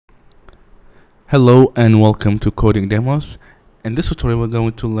Hello and welcome to Coding Demos. In this tutorial we're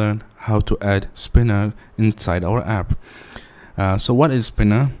going to learn how to add Spinner inside our app. So what is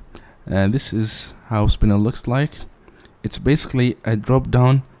Spinner? This is how Spinner looks like. It's basically a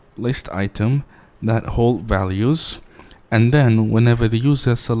drop-down list item that hold values, and then whenever the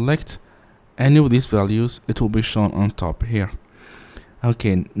user select any of these values, it will be shown on top here.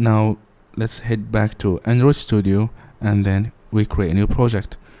 Okay, now let's head back to Android Studio and then we create a new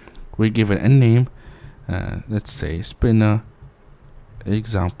project. We give it a name, let's say Spinner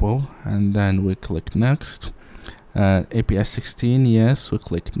example, and then we click next. API 16, yes, we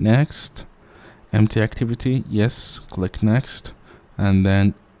click next. Empty activity, yes, click next, and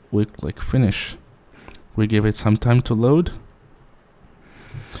then we click finish. We give it some time to load.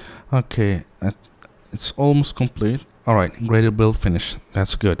 Okay, it's almost complete. Alright, graded build finish,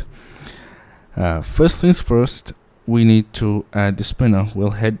 that's good. First things first, we need to add the spinner.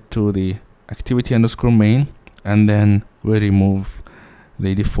 We'll head to the activity_main, and then we remove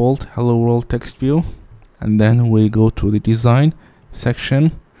the default hello world text view, and then we go to the design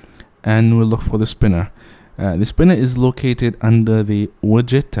section and we look for the spinner. The spinner is located under the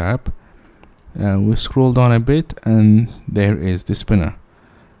widget tab. We scroll down a bit and there is the spinner.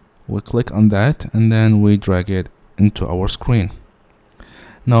 We click on that and then we drag it into our screen.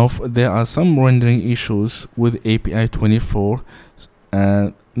 Now there are some rendering issues with API 24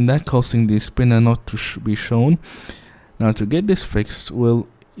 that causing the spinner not to be shown. Now to get this fixed, all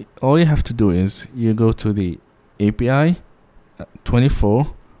you have to do is you go to the API 24,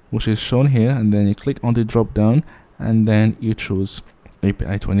 which is shown here, and then you click on the drop down and then you choose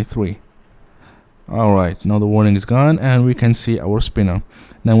API 23. Alright, now the warning is gone and we can see our spinner.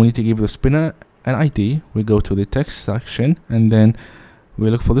 Now we need to give the spinner an ID. We go to the text section and then we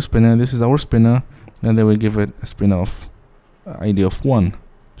look for the spinner. This is our spinner, and then we give it a spinner of ID of 1,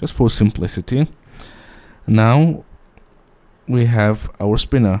 just for simplicity. Now we have our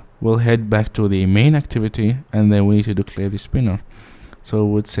spinner. We'll head back to the main activity and then we need to declare the spinner. So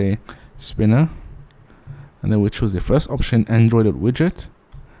we would say spinner, and then we choose the first option, Android.widget,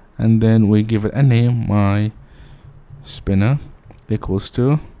 and then we give it a name, mySpinner equals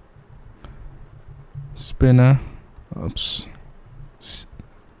to spinner,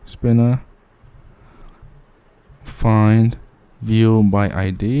 spinner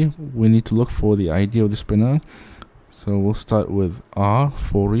findViewById. We need to look for the ID of the spinner, so we'll start with R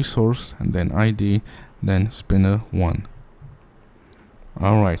for resource and then ID, then spinner 1.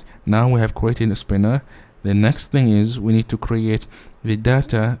 Alright, now we have created a spinner. The next thing is we need to create the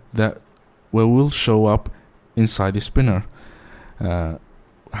data that will show up inside the spinner.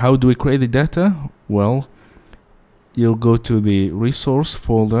 How do we create the data? Well, you'll go to the resource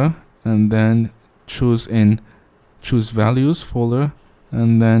folder and then choose values folder,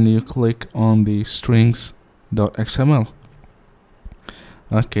 and then you click on the strings.xml.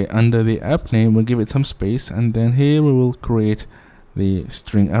 Okay, under the app name we'll give it some space, and then here we will create the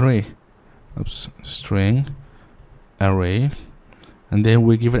string array. String array, and then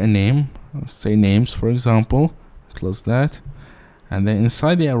we give it a name, say names for example, close that, and then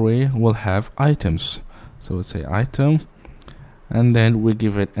inside the array we'll have items. So we'll say item, and then we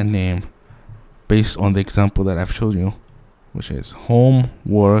give it a name based on the example that I've showed you, which is home,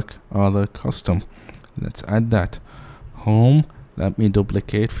 work, other, custom. Let's add that. Home, let me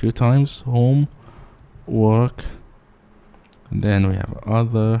duplicate a few times. Home, work, and then we have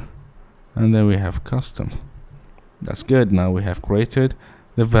other, and then we have custom. That's good. Now we have created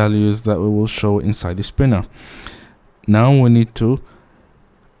the values that we will show inside the spinner. Now we need to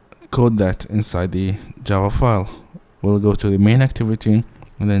code that inside the Java file. We'll go to the main activity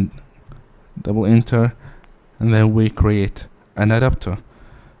and then double enter, and then we create an adapter,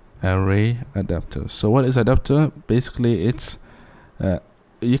 array adapter. So what is adapter? Basically it's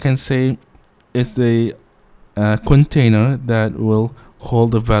you can say it's the container that will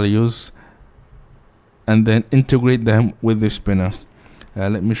hold the values and then integrate them with the spinner.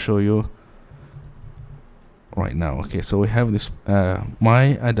 Let me show you right now. Okay, so we have this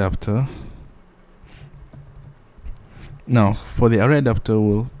myAdapter. Now for the array adapter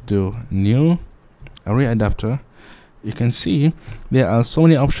we'll do new array adapter. You can see there are so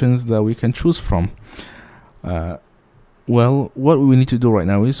many options that we can choose from. Well, what we need to do right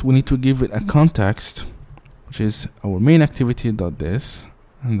now is we need to give it a context, which is our main activity.this,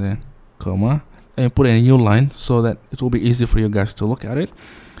 and then comma, and put in a new line so that it will be easy for you guys to look at it.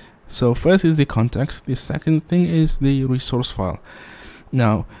 So first is the context. The second thing is the resource file.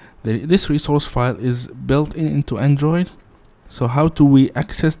 Now this resource file is built into Android. So how do we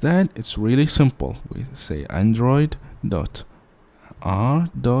access that? It's really simple. We say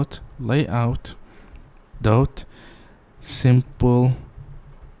android.r.layout dot simple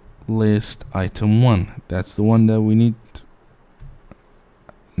list item 1. That's the one that we need.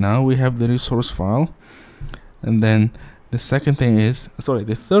 Now we have the resource file, and then the third thing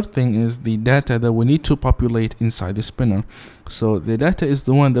is the data that we need to populate inside the spinner. So the data is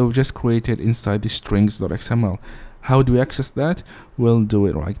the one that we just created inside the strings.xml. How do we access that? We'll do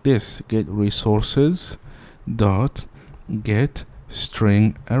it like this: get resources dot get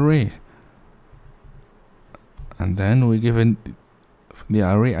string array, and then we give it the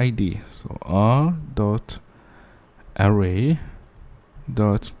array ID. So r dot array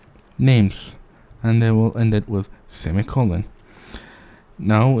dot names, and then we'll end it with semicolon.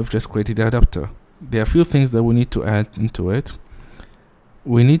 Now we've just created the adapter. There are a few things that we need to add into it.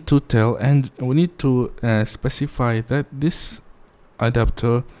 We need to specify that this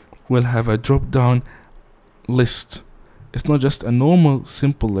adapter will have a drop-down list. It's not just a normal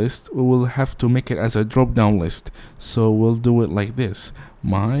simple list. We will have to make it as a drop-down list. So we'll do it like this: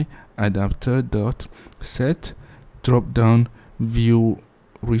 myAdapter.set drop-down view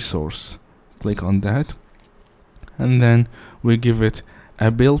resource. Click on that, and then we give it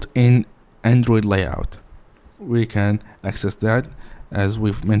a built-in Android layout. We can access that as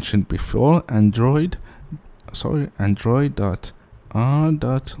we've mentioned before: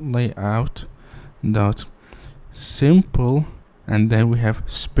 android.r.layout.simple, and then we have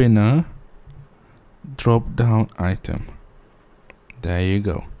spinner drop-down item. There you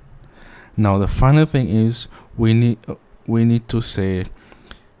go. Now the final thing is we need to say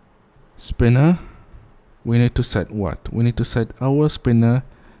spinner. We need to set what? We need to set our spinner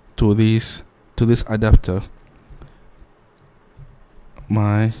to this adapter,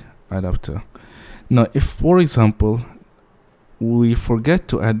 my adapter. Now if, for example, we forget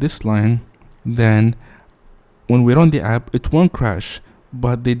to add this line, then when we run the app it won't crash,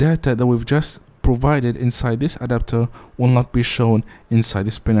 but the data that we've just provided inside this adapter will not be shown inside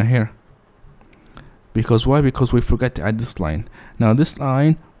the spinner here. Because why? Because we forgot to add this line. Now this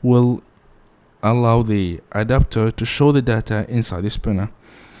line will allow the adapter to show the data inside the spinner.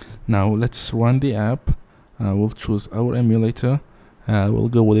 Now let's run the app. We'll choose our emulator. We'll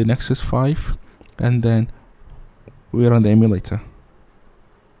go with the Nexus 5, and then we run the emulator.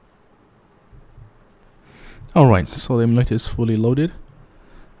 Alright, so the emulator is fully loaded.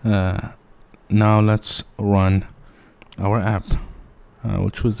 Now let's run our app.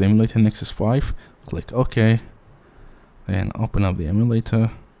 We'll choose the emulator Nexus 5, click OK, then open up the emulator.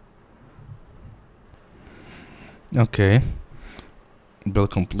 Okay,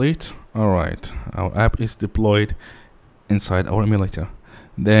 build complete. Alright, our app is deployed inside our emulator.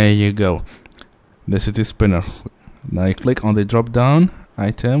 There you go. This is the spinner. Now you click on the drop down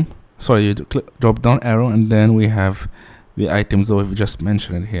item. Sorry, you click drop down arrow, and then we have the items that we've just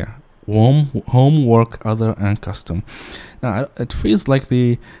mentioned here: home, work, other, and custom. Now it feels like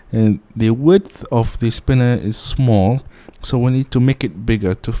the width of the spinner is small, so we need to make it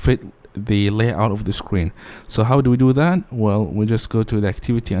bigger to fit the layout of the screen. So how do we do that? Well, we just go to the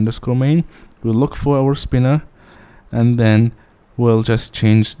activity_main. We'll look for our spinner, and then we'll just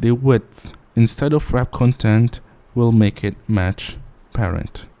change the width. Instead of wrap content, we'll make it match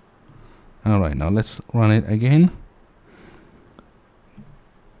parent. Alright, now let's run it again.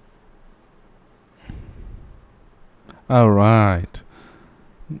 Alright,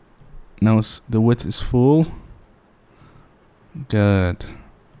 now the width is full. Good.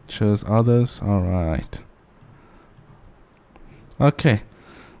 Choose others. Alright. Okay,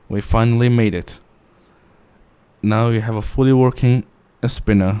 we finally made it. Now you have a fully working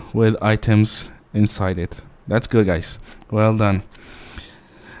spinner with items inside it. That's good, guys. Well done.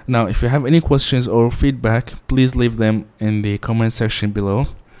 Now if you have any questions or feedback, please leave them in the comment section below.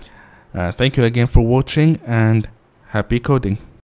 Thank you again for watching, and happy coding.